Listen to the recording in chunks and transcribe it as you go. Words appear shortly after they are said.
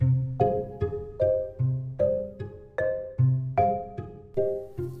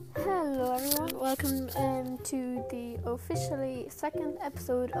officially second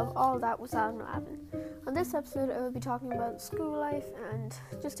episode of All That with Adam Lavin. On this episode, I will be talking about school life and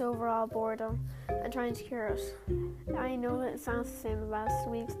just overall boredom and trying to cure it. I know that it sounds the same as last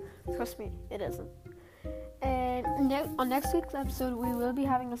week's. Trust me, it isn't. On next week's episode, we will be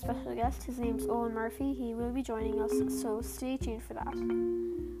having a special guest. His name's Owen Murphy. He will be joining us, so stay tuned for that.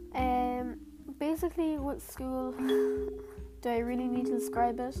 Basically, with school, do I really need to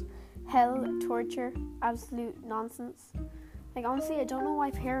describe it? Hell, torture, absolute nonsense. Like, honestly, I don't know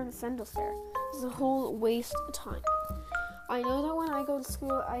why parents send us there. It's a whole waste of time. I know that when I go to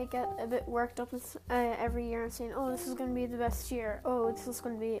school, I get a bit worked up every year and saying, oh, this is going to be the best year. Oh, this is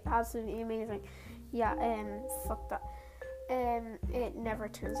going to be absolutely amazing. Yeah, fuck that. It never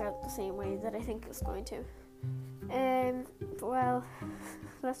turns out the same way that I think it's going to. Well,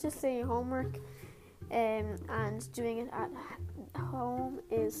 let's just say homework and doing it at home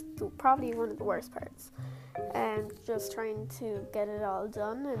is probably one of the worst parts. Just trying to get it all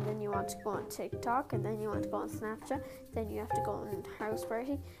done, and then you want to go on TikTok, and then you want to go on Snapchat, then you have to go on house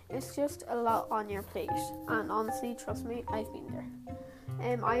party. It's just a lot on your plate, and honestly, trust me, I've been there.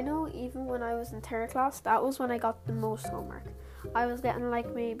 I know even when I was in third class, that was when I got the most homework. I was getting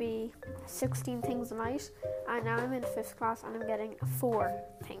like maybe 16 things a night, and now I'm in 5th class and I'm getting 4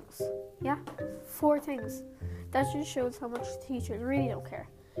 things. Yeah, 4 things. That just shows how much teachers really don't care.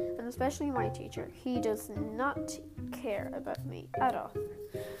 And especially my teacher, he does not care about me at all.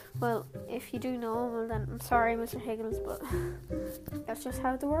 Well, if you do know him, well then I'm sorry, Mr. Higgins, but that's just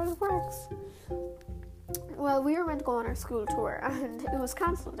how the world works. Well, we were meant to go on our school tour, and it was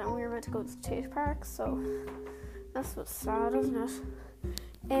cancelled, and we were meant to go to Tate Park, so that's what's sad, isn't it?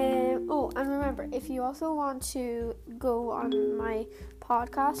 And remember, if you also want to go on my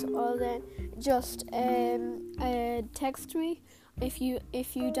podcast, well then just text me. If you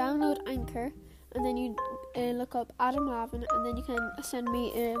download Anchor, and then you look up Adam Lavin, and then you can send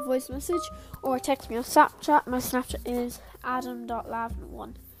me a voice message or text me on Snapchat. My Snapchat is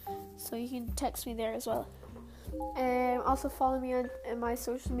adam.lavin1, so you can text me there as well. Also follow me on my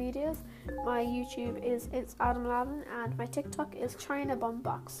social medias. My YouTube is It's Adam Lavin, and my TikTok is China Bum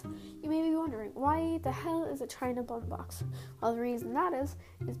Box. You may be wondering, why the hell is a China Bum Box? Well, the reason that is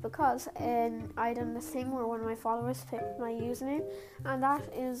because I done this thing where one of my followers picked my username, and that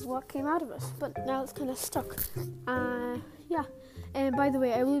is what came out of it. But now it's kind of stuck. Yeah. And by the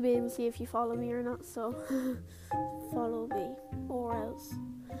way, I will be able to see if you follow me or not, so follow me or else.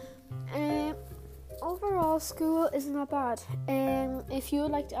 Overall, school isn't that bad. If you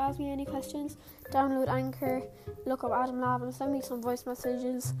would like to ask me any questions, download Anchor, look up Adam Lavin, send me some voice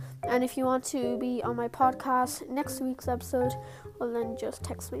messages, and if you want to be on my podcast next week's episode, well then just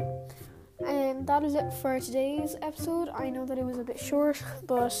text me. And that is it for today's episode. I know that it was a bit short,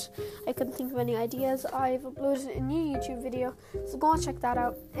 but I couldn't think of any ideas. I've uploaded a new YouTube video, so go and check that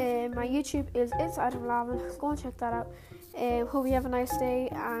out. My YouTube is It's Adam Lavin. Go and check that out. Hope you have a nice day,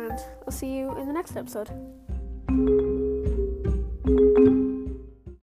 and I'll see you in the next episode.